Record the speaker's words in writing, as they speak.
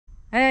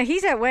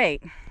He's at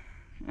weight.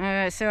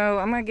 So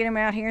I'm going to get him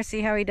out here and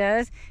see how he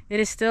does. It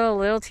is still a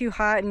little too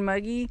hot and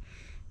muggy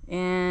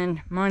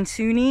and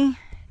monsoony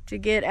to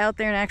get out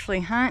there and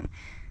actually hunt.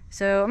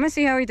 So I'm going to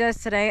see how he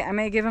does today. I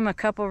may give him a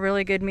couple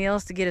really good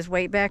meals to get his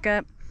weight back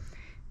up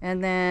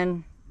and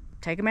then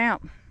take him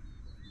out.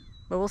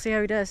 But we'll see how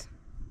he does.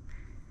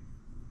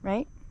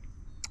 Right?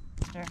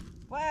 Sure.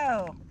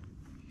 Whoa!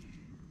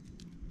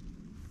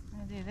 I'm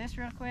going to do this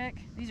real quick.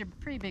 These are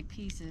pretty big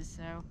pieces,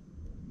 so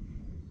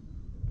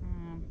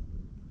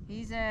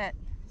he's at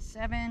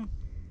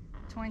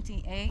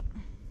 728,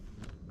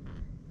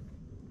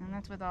 and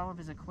that's with all of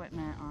his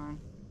equipment on.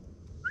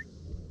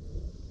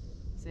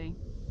 See?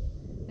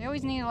 They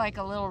always need like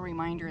a little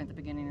reminder at the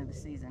beginning of the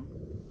season.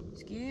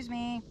 Excuse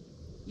me.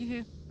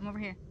 Yoo-hoo, I'm over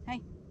here.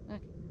 Hey,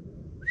 look.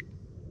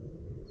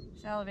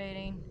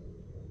 Salivating.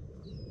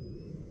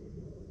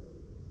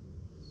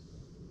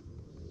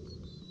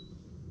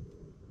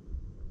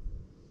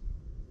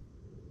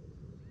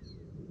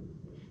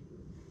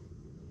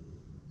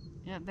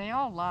 Yeah, they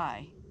all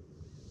lie.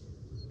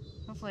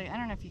 Hopefully, I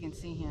don't know if you can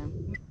see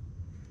him.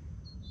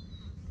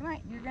 Come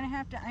on, you're gonna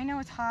have to, I know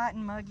it's hot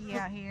and muggy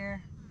out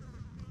here.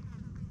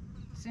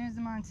 As soon as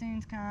the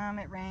monsoons come,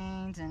 it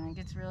rains and it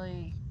gets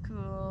really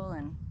cool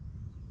and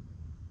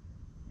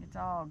it's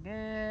all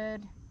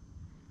good.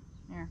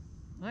 Here,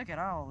 look at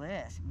all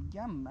this.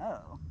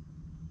 Yummo.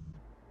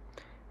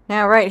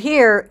 Now right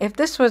here, if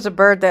this was a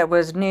bird that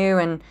was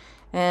new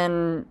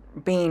and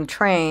being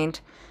trained,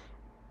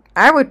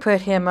 I would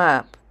put him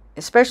up,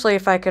 especially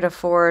if I could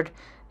afford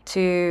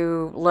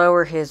to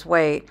lower his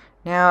weight.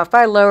 Now, if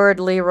I lowered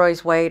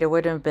Leroy's weight, it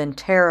would have been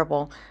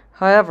terrible.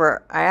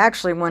 However, I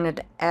actually wanted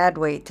to add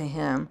weight to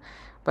him.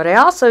 But I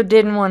also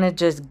didn't want to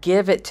just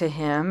give it to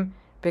him,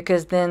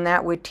 because then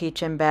that would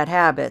teach him bad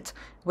habits,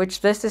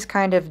 which this is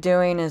kind of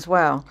doing as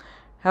well.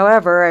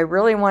 However, I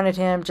really wanted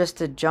him just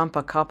to jump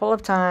a couple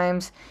of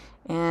times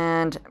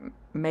and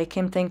make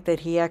him think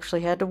that he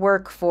actually had to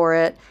work for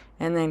it,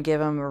 and then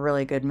give him a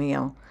really good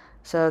meal.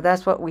 So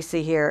that's what we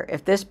see here.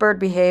 If this bird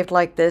behaved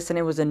like this and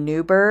it was a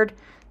new bird,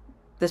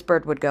 this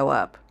bird would go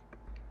up.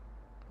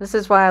 This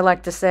is why I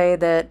like to say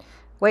that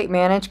weight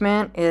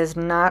management is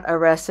not a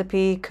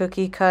recipe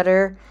cookie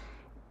cutter.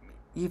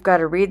 You've got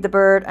to read the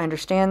bird,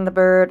 understand the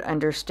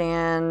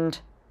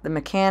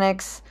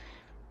mechanics.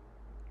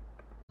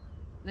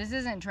 This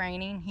isn't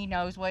training. He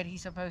knows what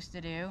he's supposed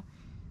to do.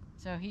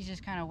 So he's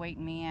just kind of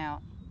waiting me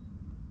out.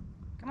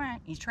 Come on.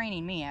 He's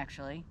training me,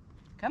 actually.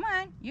 Come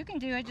on. You can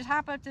do it. Just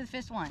hop up to the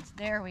fist once.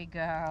 There we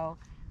go.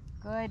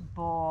 Good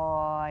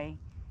boy.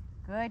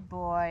 Good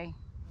boy.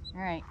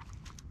 All right.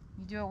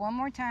 You do it one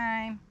more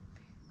time,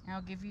 and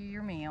I'll give you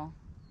your meal.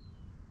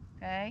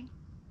 Okay?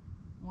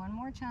 One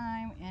more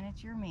time, and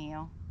it's your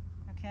meal.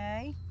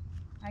 Okay?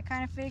 I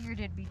kind of figured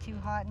it'd be too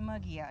hot and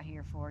muggy out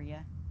here for you.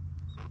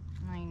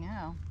 I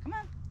know. Come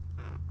on.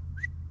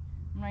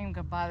 I'm not even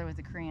going to bother with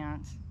the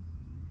crayons.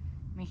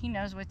 I mean, he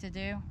knows what to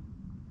do.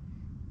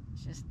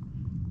 It's just,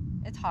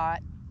 it's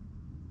hot.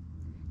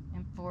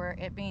 And for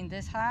it being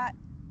this hot,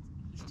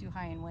 he's too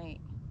high in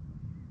weight.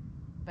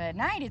 But at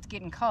night, it's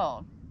getting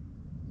cold.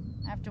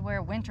 I have to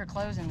wear winter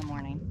clothes in the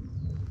morning.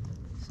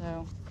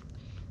 So,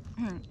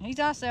 he's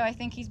also, I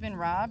think he's been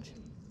robbed.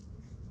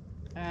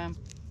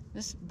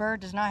 This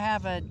bird does not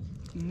have not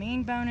a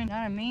mean bone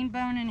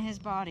in his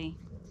body.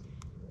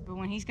 But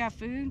when he's got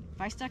food,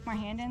 if I stuck my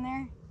hand in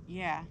there,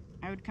 yeah,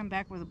 I would come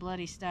back with a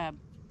bloody stub.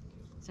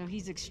 So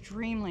he's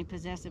extremely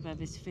possessive of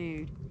his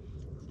food.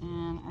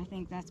 And I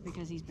think that's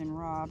because he's been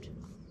robbed.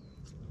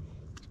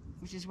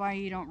 Which is why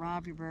you don't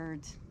rob your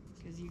birds.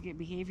 Because you get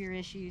behavior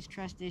issues,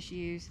 trust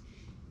issues.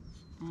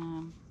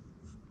 And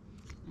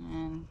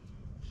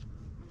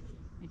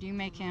I do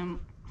make him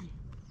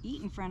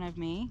eat in front of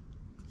me.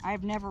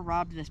 I've never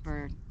robbed this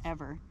bird,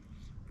 ever.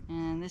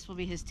 And this will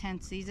be his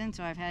 10th season,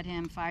 so I've had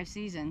him 5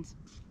 seasons.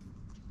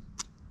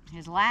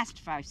 His last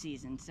 5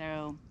 seasons,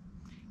 so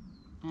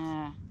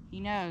he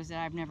knows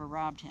that I've never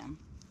robbed him.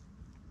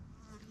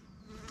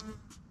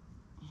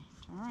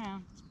 Turn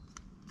around.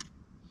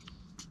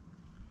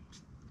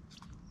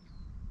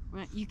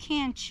 Well, you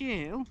can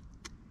chew.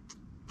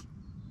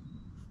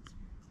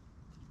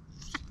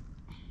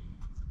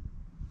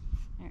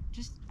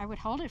 I would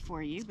hold it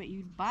for you, but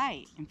you'd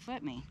bite and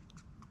foot me.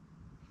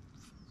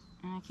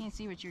 And I can't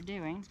see what you're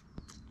doing.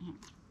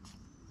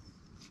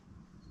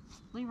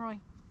 Leroy,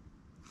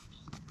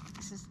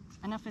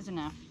 enough is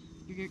enough.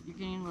 You're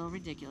getting a little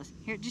ridiculous.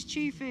 Here, just chew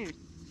your food.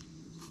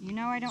 You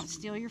know I don't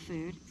steal your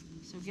food,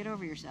 so get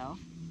over yourself.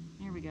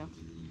 Here we go.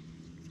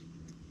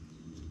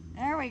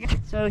 There we go.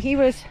 So he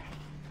was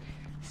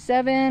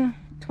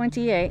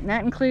 728, and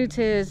that includes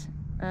his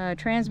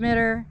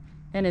transmitter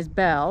and his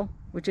bell,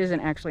 which isn't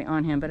actually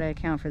on him, but I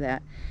account for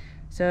that.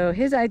 So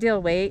his ideal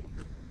weight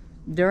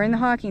during the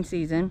hawking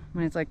season,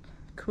 when it's like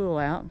cool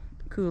out,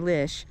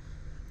 coolish,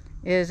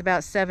 is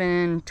about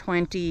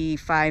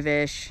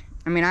 725-ish.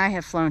 I mean, I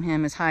have flown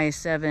him as high as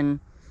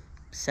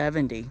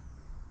 770.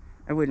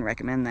 I wouldn't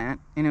recommend that.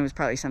 And it was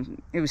probably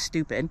something, it was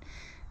stupid.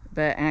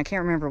 And I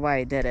can't remember why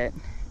I did it.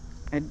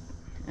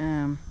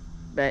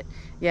 But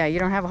yeah, you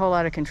don't have a whole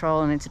lot of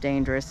control and it's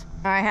dangerous.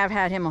 I have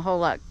had him a whole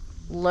lot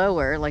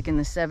lower, like in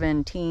the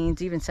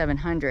 17s, even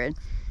 700.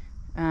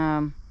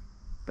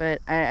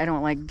 But I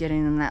don't like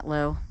getting him that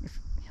low.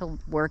 He'll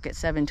work at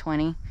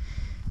 720,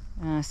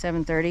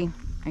 730.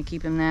 I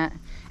keep him that.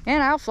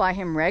 And I'll fly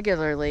him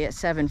regularly at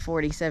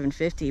 740,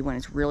 750 when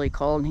it's really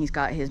cold and he's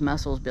got his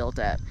muscles built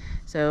up.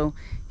 So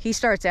he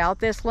starts out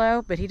this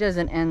low, but he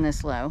doesn't end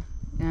this low.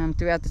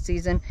 Throughout the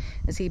season,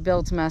 as he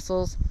builds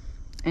muscles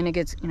and it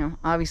gets, you know,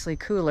 obviously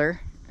cooler,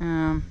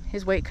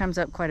 his weight comes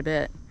up quite a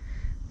bit.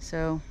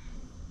 So,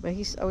 but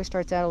he always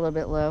starts out a little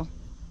bit low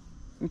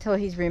until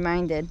he's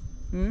reminded.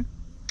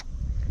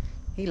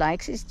 He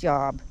likes his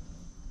job.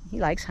 He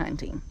likes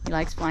hunting. He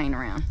likes flying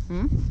around.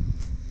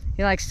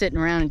 He likes sitting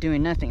around and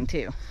doing nothing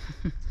too.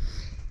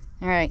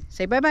 All right,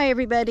 say bye-bye,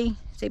 everybody.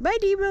 Say bye,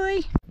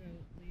 Leroy.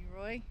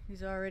 Leroy,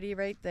 who's already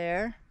right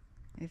there,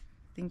 I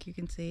think you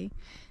can see,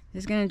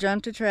 is gonna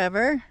jump to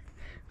Trevor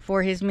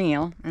for his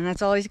meal, and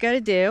that's all he's got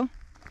to do.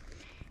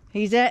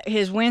 He's at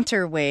his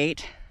winter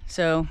weight,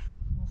 so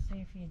we'll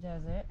see if he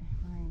does it.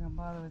 I ain't gonna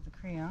bother with the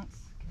crayons.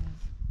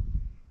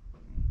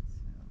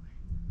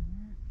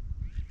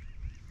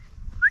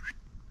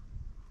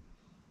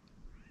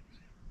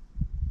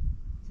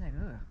 He's like,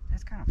 ooh,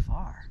 that's kind of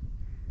far.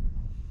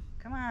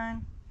 Come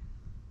on.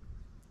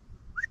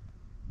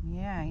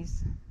 Yeah,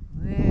 he's,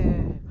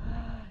 whoa.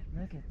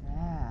 Look at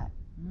that.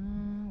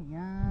 Yum.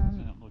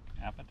 Doesn't it look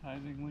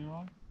appetizing,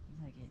 Leroy?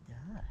 He's like, it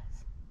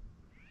does.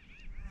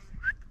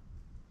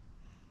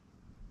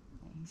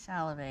 He's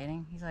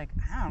salivating. He's like,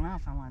 I don't know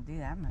if I want to do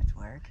that much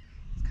work.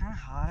 It's kind of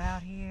hot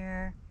out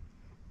here.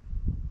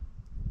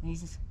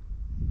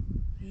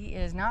 He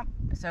is not,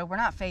 so we're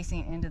not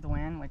facing into the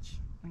wind, which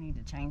we need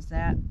to change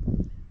that.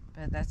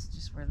 But that's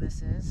just where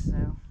this is,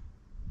 so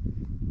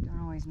don't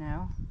always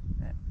know.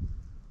 But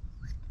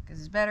because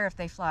it's better if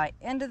they fly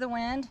into the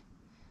wind.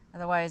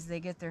 Otherwise, they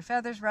get their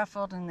feathers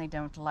ruffled and they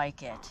don't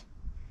like it.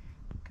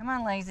 Come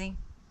on, lazy.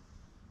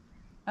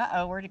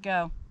 Uh-oh, where'd it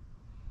go?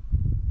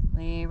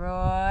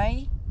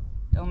 Leroy,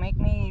 don't make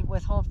me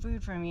withhold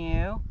food from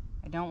you.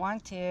 I don't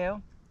want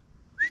to.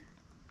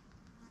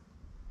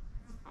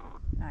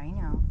 I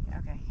know.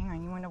 Okay, hang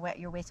on. You want to wet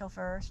your whistle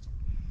first?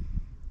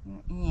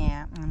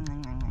 Yeah.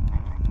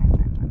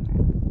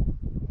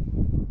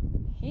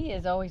 He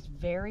is always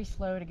very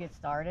slow to get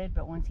started,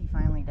 but once he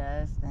finally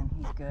does, then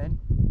he's good.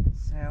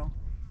 So,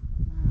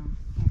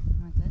 here,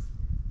 you want this?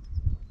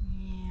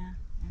 Yeah,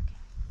 okay.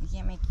 You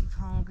can't make you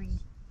hungry.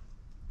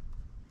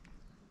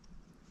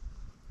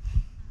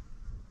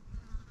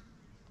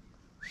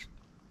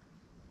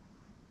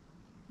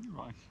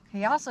 Right.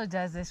 He also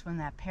does this when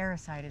that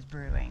parasite is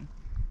brewing.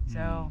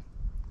 So,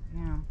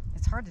 you know,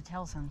 it's hard to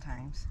tell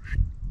sometimes.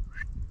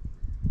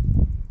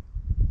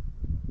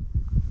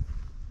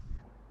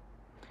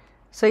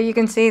 So you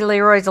can see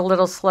Leroy's a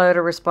little slow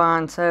to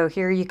respond. So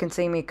here you can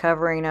see me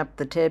covering up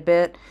the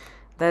tidbit.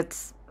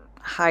 That's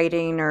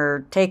hiding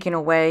or taking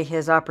away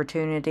his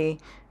opportunity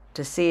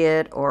to see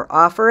it or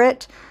offer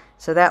it.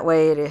 So that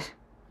way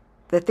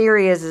the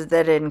theory is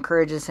that it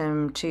encourages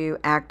him to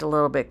act a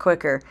little bit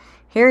quicker.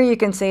 Here you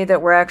can see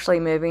that we're actually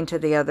moving to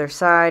the other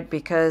side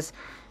because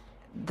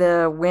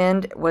the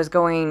wind was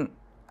going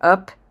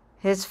up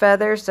his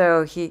feathers.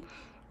 So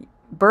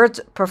birds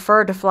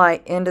prefer to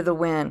fly into the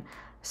wind.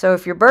 So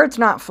if your bird's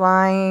not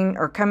flying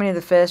or coming to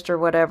the fist or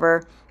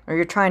whatever, or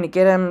you're trying to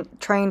get them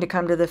trained to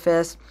come to the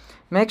fist,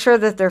 make sure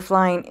that they're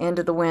flying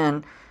into the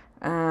wind.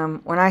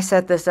 When I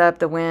set this up,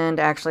 the wind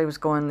actually was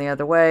going the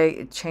other way.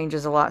 It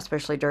changes a lot,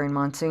 especially during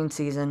monsoon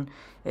season.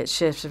 It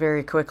shifts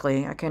very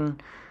quickly. I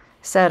can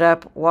set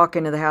up, walk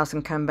into the house,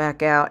 and come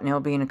back out, and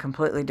it'll be in a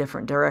completely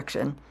different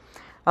direction.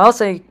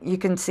 Also, you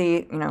can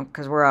see, you know,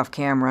 because we're off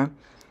camera,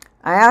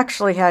 I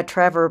actually had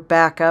Trevor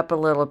back up a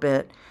little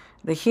bit.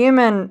 The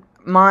human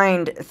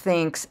mind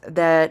thinks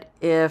that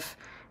if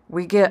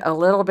we get a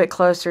little bit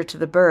closer to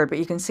the bird, but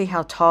you can see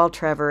how tall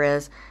Trevor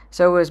is,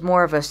 so it was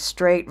more of a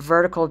straight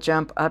vertical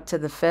jump up to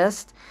the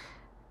fist.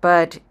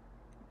 But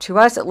to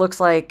us it looks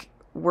like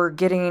we're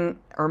getting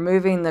or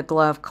moving the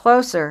glove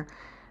closer.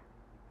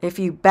 If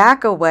you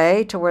back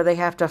away to where they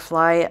have to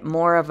fly at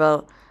more of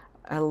a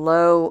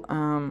low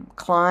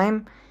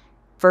climb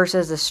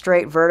versus a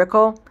straight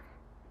vertical,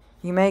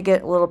 you may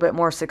get a little bit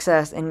more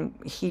success. And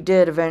he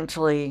did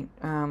eventually,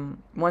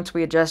 once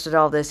we adjusted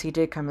all this, he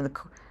did come in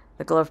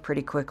the glove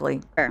pretty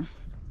quickly.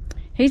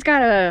 He's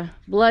got a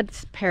blood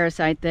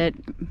parasite that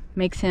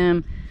makes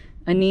him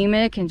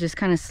anemic and just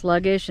kind of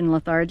sluggish and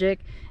lethargic.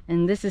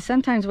 And this is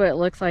sometimes what it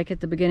looks like at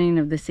the beginning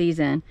of the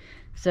season.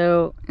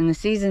 So in the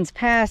seasons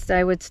past,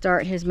 I would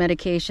start his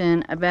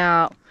medication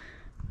about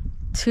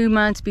 2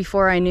 months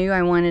before I knew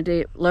I wanted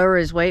to lower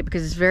his weight,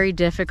 because it's very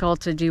difficult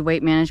to do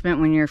weight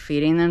management when you're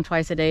feeding them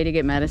twice a day to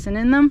get medicine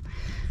in them.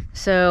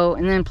 So,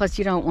 and then plus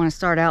you don't want to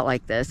start out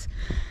like this.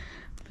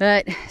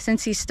 But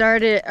since he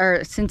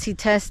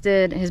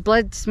tested, his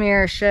blood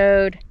smear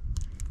showed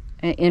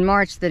in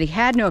March that he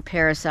had no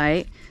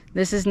parasite.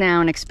 This is now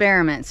an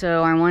experiment.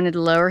 So I wanted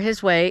to lower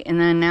his weight,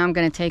 and then now I'm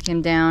going to take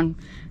him down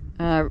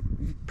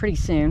pretty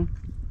soon.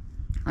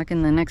 like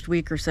in the next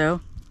week or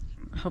so,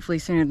 hopefully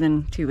sooner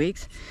than 2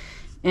 weeks,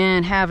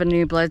 and have a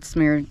new blood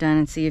smear done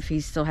and see if he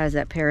still has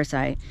that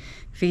parasite.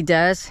 If he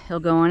does, he'll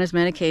go on his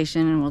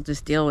medication and we'll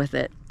just deal with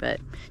it. But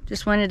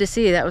just wanted to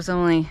see, that was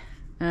only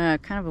kind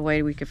of a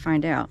way we could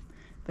find out.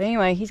 But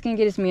anyway, he's gonna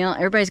get his meal.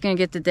 Everybody's gonna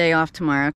get the day off tomorrow.